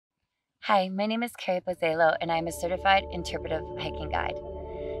Hi, my name is Carrie Bozzalo, and I'm a certified interpretive hiking guide.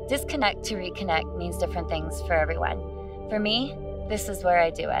 Disconnect to reconnect means different things for everyone. For me, this is where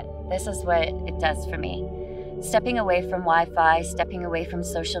I do it. This is what it does for me. Stepping away from Wi-Fi, stepping away from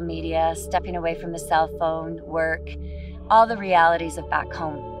social media, stepping away from the cell phone, work, all the realities of back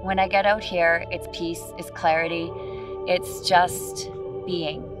home. When I get out here, it's peace, it's clarity, it's just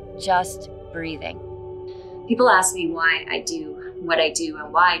being, just breathing. People ask me why I do what I do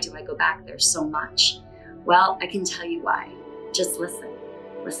and why do I go back there so much. Well, I can tell you why. Just listen.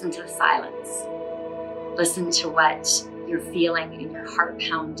 Listen to the silence. Listen to what you're feeling and your heart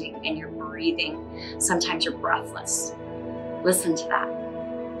pounding and you're breathing. Sometimes you're breathless. Listen to that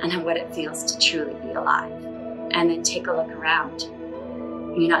and what it feels to truly be alive. And then take a look around.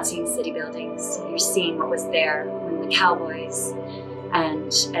 You're not seeing city buildings. You're seeing what was there when the cowboys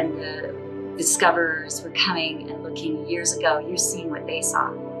and the discoverers were coming and looking years ago. You're seeing what they saw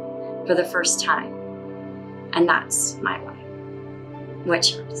for the first time. And that's my why.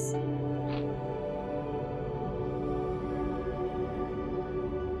 What's yours?